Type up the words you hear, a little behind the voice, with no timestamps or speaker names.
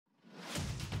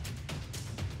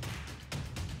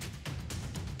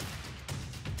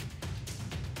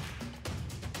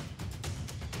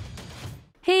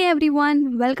Hey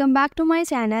everyone, welcome back to my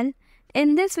channel.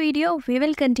 In this video, we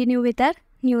will continue with our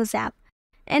news app.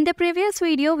 In the previous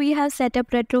video, we have set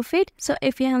up Retrofit. So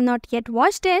if you have not yet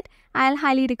watched it, I'll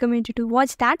highly recommend you to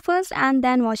watch that first and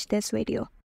then watch this video.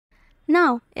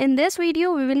 Now, in this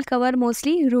video, we will cover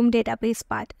mostly room database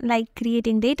part, like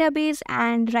creating database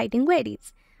and writing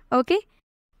queries. Okay?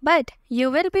 But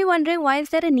you will be wondering, why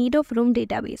is there a need of room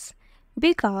database?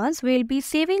 Because we'll be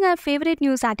saving our favorite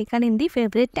news article in the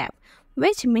favorite tab,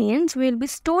 which means we'll be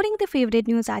storing the favorite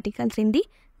news articles in the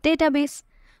database,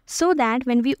 so that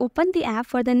when we open the app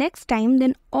for the next time,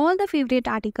 then all the favorite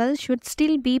articles should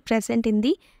still be present in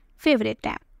the favorite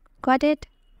tab. Got it?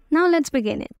 Now let's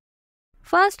begin it.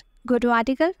 First, go to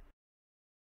article.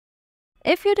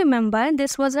 If you remember,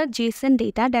 this was a JSON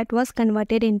data that was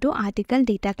converted into article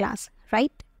data class,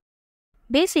 right?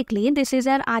 Basically, this is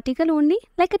our article only,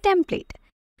 like a template.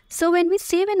 So when we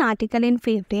save an article in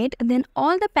favorite, then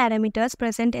all the parameters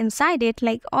present inside it,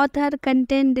 like author,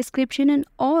 content, description and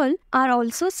all, are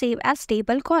also saved as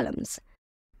stable columns.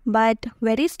 But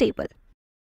very stable.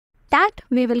 That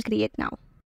we will create now.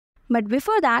 But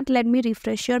before that, let me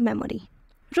refresh your memory.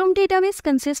 Room database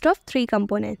consists of three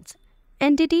components: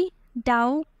 entity,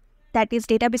 DAO, that is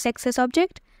database access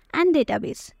object, and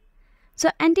database.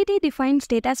 So entity defines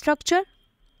data structure,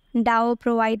 DAO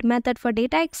provides method for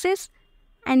data access,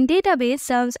 and database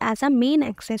serves as a main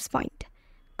access point.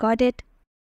 Got it?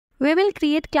 We will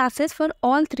create classes for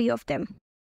all three of them.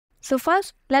 So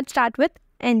first, let's start with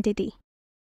entity.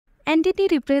 Entity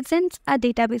represents a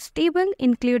database table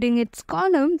including its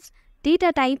columns,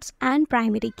 data types, and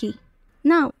primary key.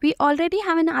 Now, we already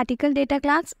have an article data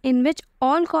class in which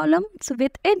all columns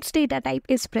with its data type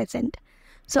is present.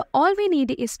 So all we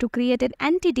need is to create an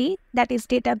entity, that is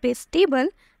database table,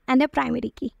 and a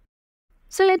primary key.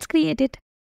 So let's create it.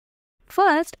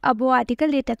 First, above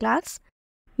article data class,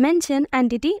 mention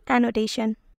entity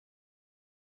annotation.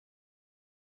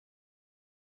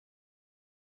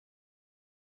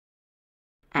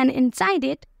 And inside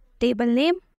it, table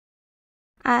name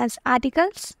as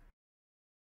articles,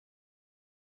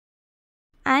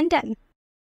 and done.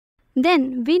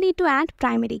 Then we need to add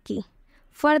primary key.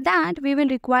 For that, we will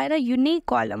require a unique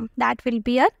column that will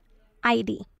be our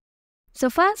ID. So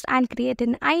first, I'll create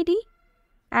an ID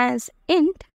as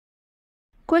int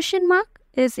question mark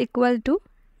is equal to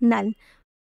null,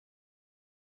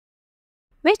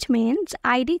 which means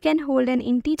ID can hold an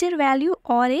integer value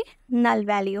or a null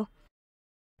value.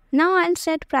 Now I'll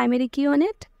set primary key on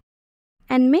it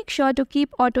and make sure to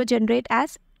keep auto generate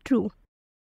as true,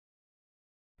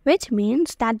 which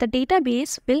means that the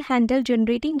database will handle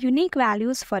generating unique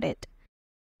values for it.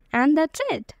 And that's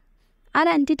it. Our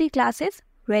entity class is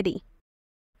ready.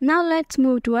 Now let's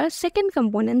move to our second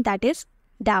component, that is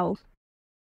DAO.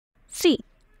 See,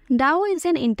 DAO is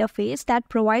an interface that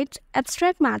provides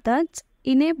abstract methods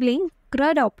enabling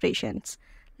CRUD operations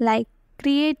like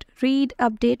create, read,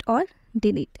 update or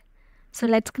delete. So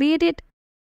let's create it.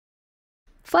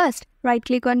 First, right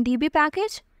click on DB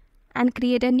package and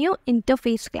create a new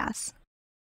interface class.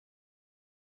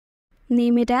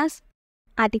 Name it as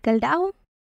article DAO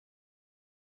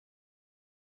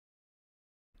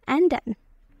and done.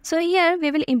 So here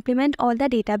we will implement all the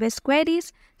database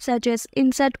queries such as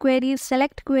insert query,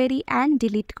 select query and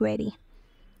delete query.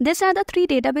 These are the three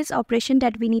database operations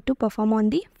that we need to perform on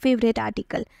the favorite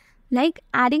article. Like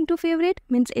adding to favorite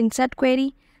means insert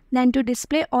query, then to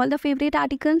display all the favorite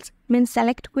articles means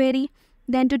select query,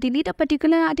 then to delete a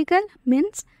particular article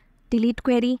means delete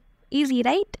query. Easy,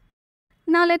 right?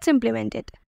 Now let's implement it.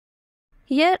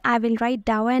 Here I will write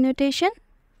DAO annotation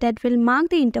that will mark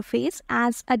the interface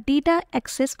as a data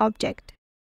access object.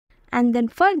 And then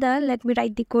further, let me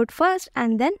write the code first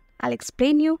and then I'll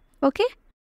explain you. Okay?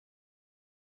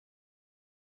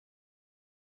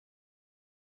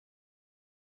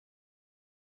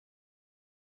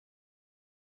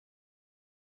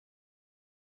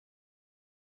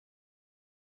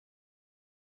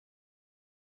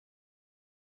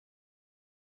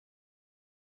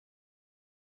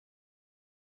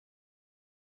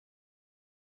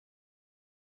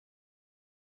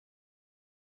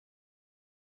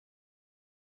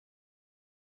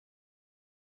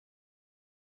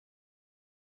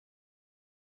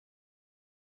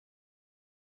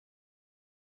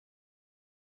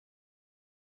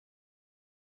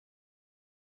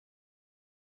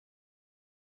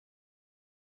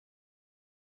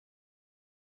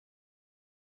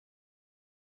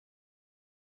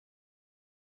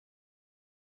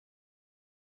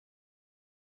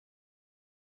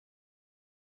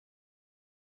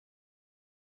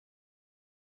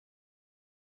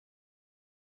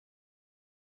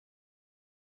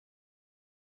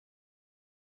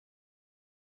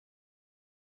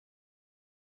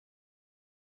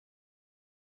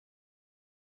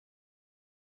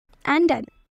 and done.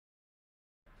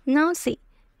 Now see,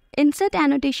 insert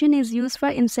annotation is used for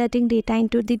inserting data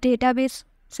into the database.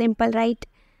 Simple, right?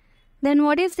 Then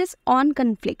what is this on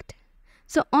conflict?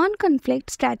 So on conflict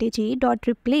strategy dot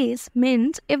replace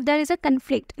means if there is a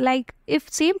conflict, like if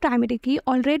same primary key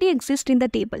already exists in the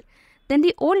table, then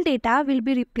the old data will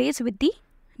be replaced with the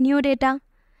new data.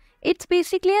 It's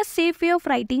basically a safe way of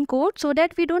writing code so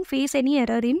that we don't face any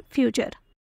error in future.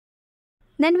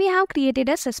 Then we have created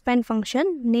a suspend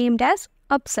function named as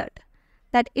upsert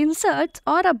that inserts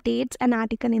or updates an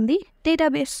article in the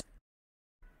database.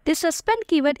 The suspend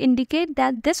keyword indicates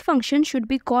that this function should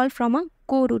be called from a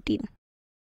coroutine.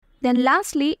 Then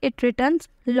lastly, it returns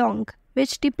long,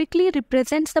 which typically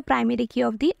represents the primary key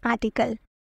of the article.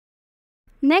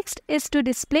 Next is to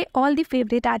display all the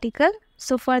favorite article.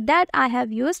 So for that I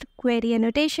have used query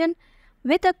annotation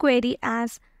with a query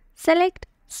as select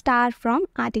star from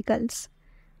articles.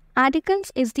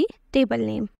 Articles is the table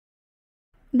name.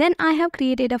 Then I have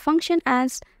created a function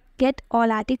as get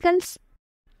all articles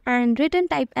and return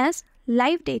type as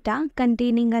live data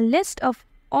containing a list of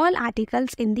all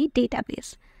articles in the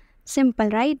database. Simple,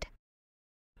 right?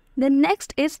 The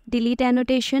next is delete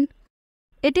annotation.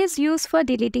 It is used for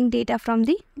deleting data from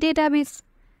the database.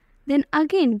 Then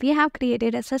again we have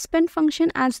created a suspend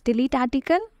function as delete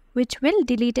article, which will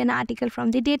delete an article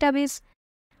from the database.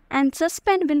 And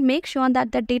suspend will make sure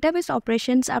that the database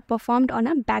operations are performed on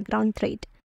a background thread.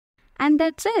 And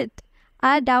that's it.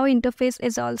 Our DAO interface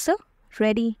is also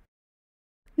ready.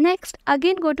 Next,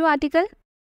 again go to article.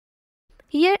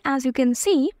 Here as you can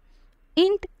see,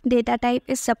 int data type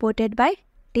is supported by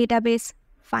database.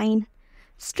 Fine.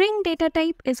 String data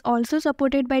type is also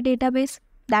supported by database.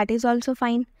 That is also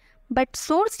fine. But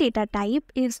source data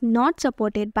type is not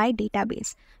supported by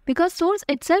database because source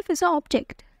itself is an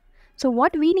object. So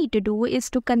what we need to do is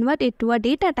to convert it to a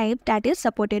data type that is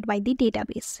supported by the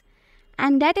database.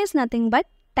 And that is nothing but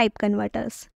type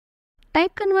converters.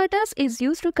 Type converters is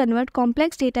used to convert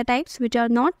complex data types which are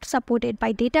not supported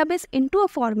by database into a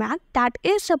format that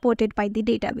is supported by the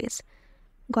database.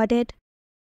 Got it?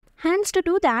 Hence to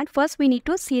do that, first we need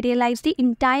to serialize the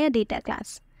entire data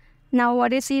class. Now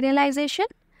what is serialization?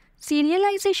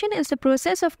 Serialization is the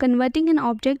process of converting an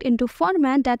object into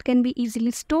format that can be easily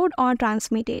stored or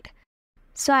transmitted.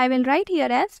 So I will write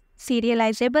here as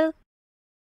serializable.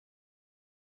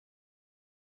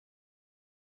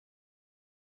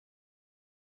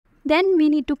 Then we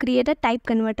need to create a type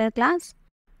converter class.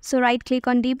 So right click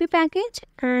on DB package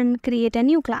and create a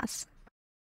new class.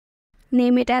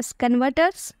 Name it as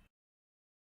converters.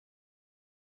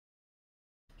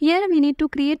 Here we need to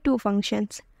create two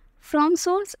functions, from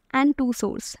source and to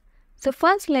source. So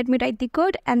first let me write the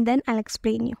code and then I'll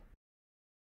explain you.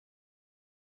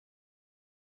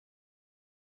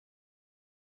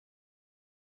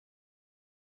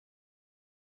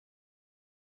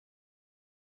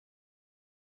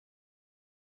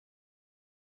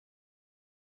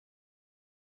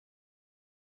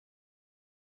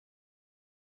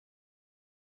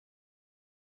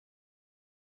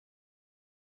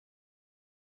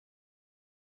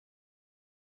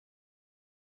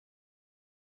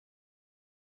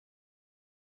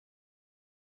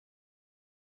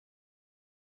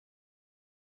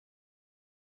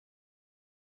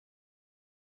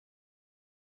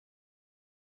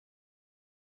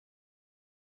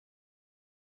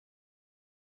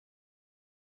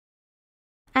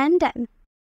 And done.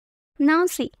 Now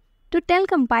see, to tell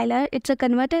compiler it's a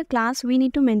converter class, we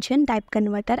need to mention type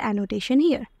converter annotation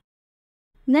here.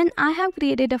 Then I have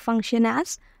created a function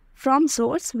as from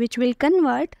source which will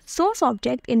convert source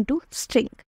object into string.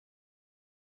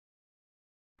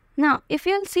 Now if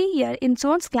you'll see here in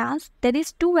source class, there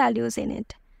is two values in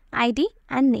it, ID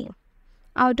and name.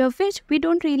 Out of which we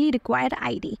don't really require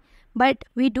ID, but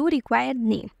we do require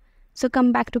name. So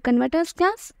come back to converters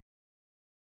class.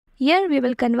 Here we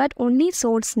will convert only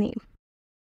source name.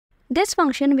 This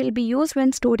function will be used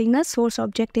when storing a source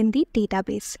object in the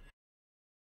database.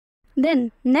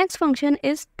 Then next function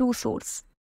is toSource.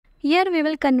 Here we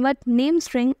will convert name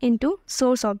string into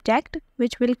source object,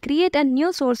 which will create a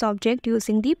new source object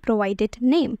using the provided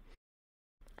name.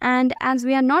 And as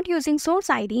we are not using source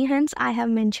ID, hence I have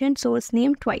mentioned source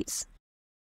name twice.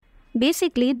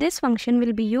 Basically, this function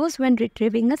will be used when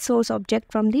retrieving a source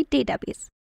object from the database.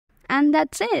 And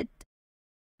that's it.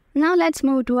 Now let's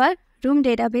move to our room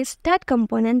database third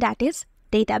component, that is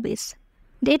database.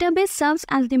 Database serves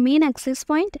as the main access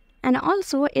point and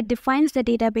also it defines the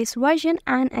database version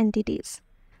and entities.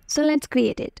 So let's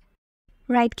create it.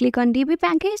 Right click on DB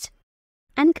package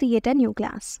and create a new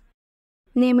class.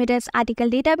 Name it as article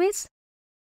database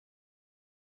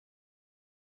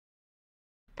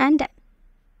and done.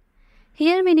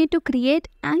 Here we need to create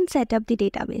and set up the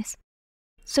database.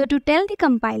 So to tell the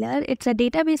compiler it's a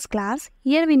database class,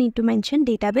 here we need to mention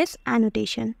database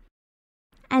annotation.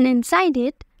 And inside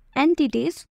it,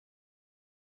 entities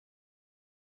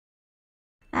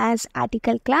as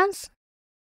article class,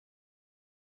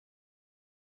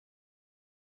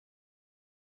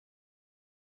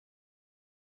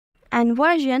 and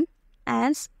version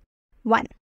as 1.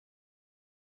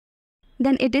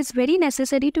 Then it is very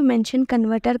necessary to mention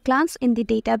converter class in the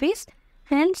database.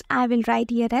 Hence, I will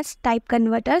write here as type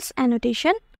converters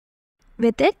annotation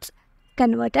with its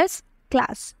converters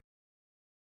class.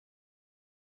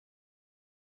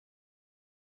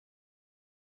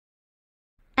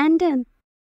 And done.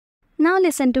 Now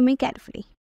listen to me carefully.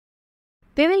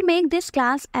 We will make this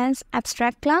class as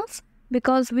abstract class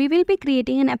because we will be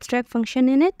creating an abstract function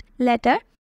in it later.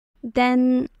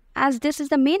 Then as this is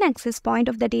the main access point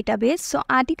of the database, so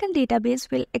article database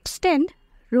will extend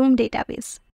room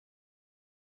database.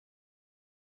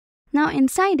 Now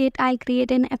inside it, I'll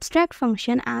create an abstract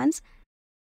function as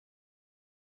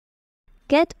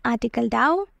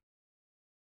getArticleDAO,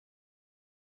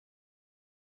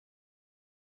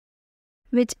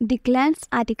 which declares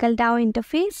article DAO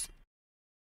interface.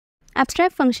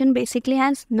 Abstract function basically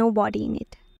has no body in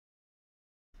it.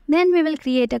 Then we will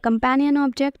create a companion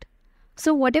object.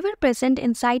 So whatever present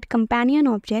inside companion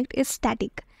object is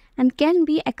static and can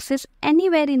be accessed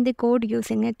anywhere in the code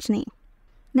using its name.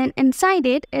 Then inside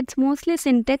it, it's mostly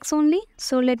syntax only.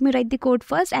 So let me write the code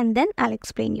first and then I'll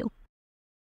explain you.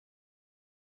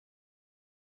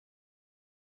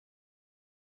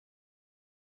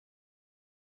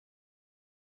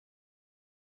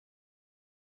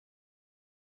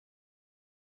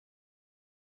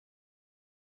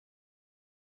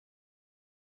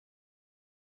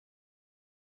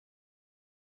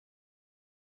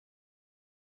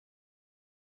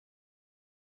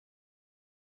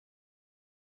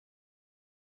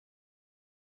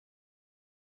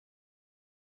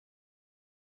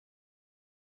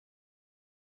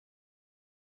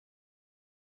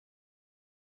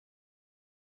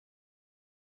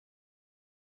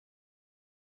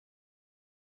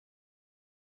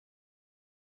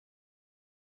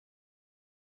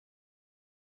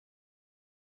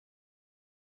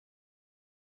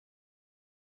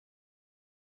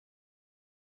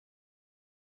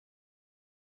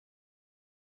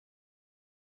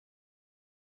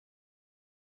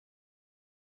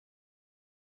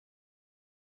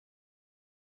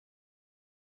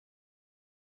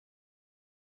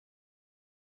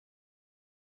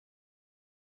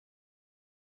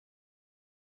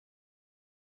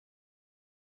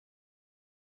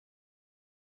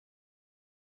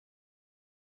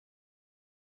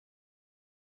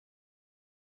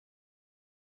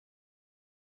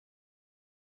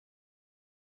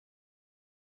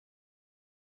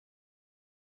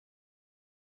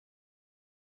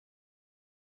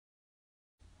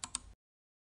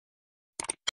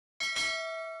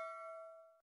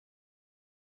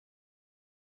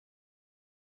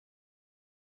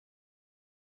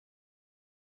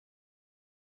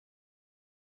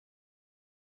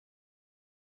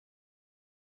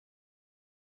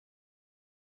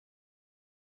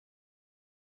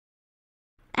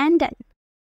 And done.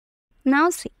 Now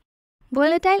see,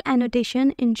 volatile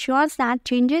annotation ensures that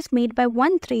changes made by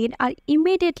one thread are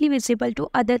immediately visible to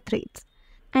other threads.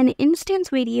 An instance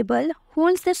variable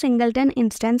holds the singleton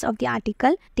instance of the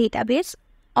article database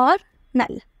or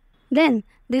null. Then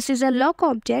this is a lock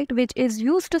object which is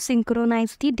used to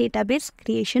synchronize the database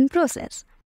creation process.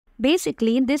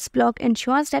 Basically, this block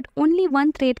ensures that only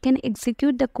one thread can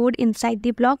execute the code inside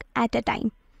the block at a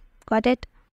time. Got it?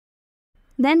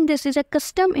 Then this is a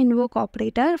custom invoke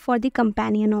operator for the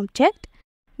companion object.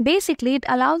 Basically, it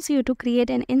allows you to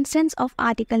create an instance of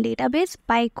article database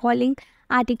by calling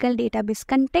article database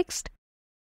context.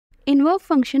 Invoke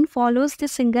function follows the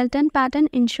singleton pattern,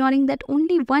 ensuring that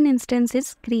only one instance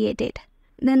is created.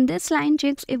 Then this line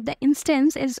checks if the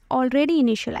instance is already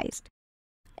initialized.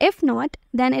 If not,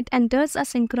 then it enters a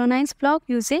synchronized block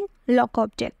using lock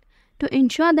object to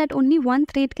ensure that only one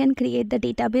thread can create the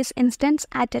database instance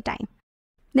at a time.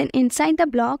 Then inside the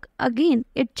block, again,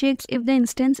 it checks if the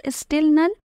instance is still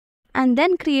null and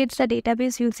then creates the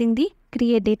database using the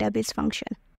create database function.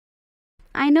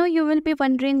 I know you will be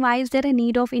wondering why is there a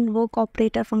need of invoke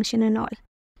operator function and all.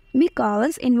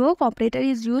 Because invoke operator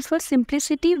is used for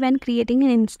simplicity when creating an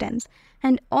instance,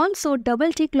 and also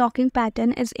double tick locking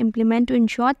pattern is implemented to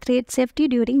ensure thread safety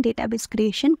during database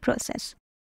creation process.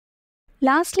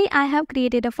 Lastly, I have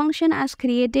created a function as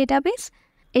create database.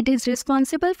 It is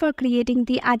responsible for creating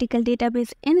the article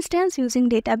database instance using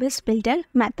database builder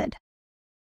method.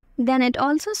 Then it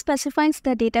also specifies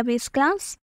the database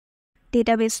class,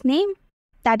 database name,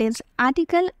 that is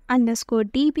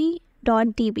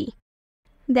article_db.db.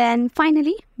 Then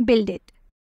finally build it.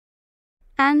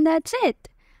 And that's it.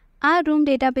 Our room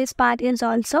database part is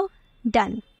also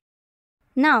done.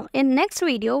 Now in next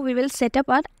video we will set up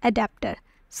our adapter.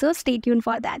 So stay tuned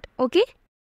for that, okay?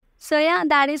 So yeah,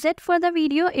 that is it for the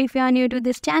video. If you are new to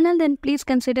this channel, then please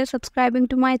consider subscribing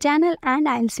to my channel and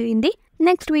I'll see you in the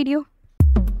next video.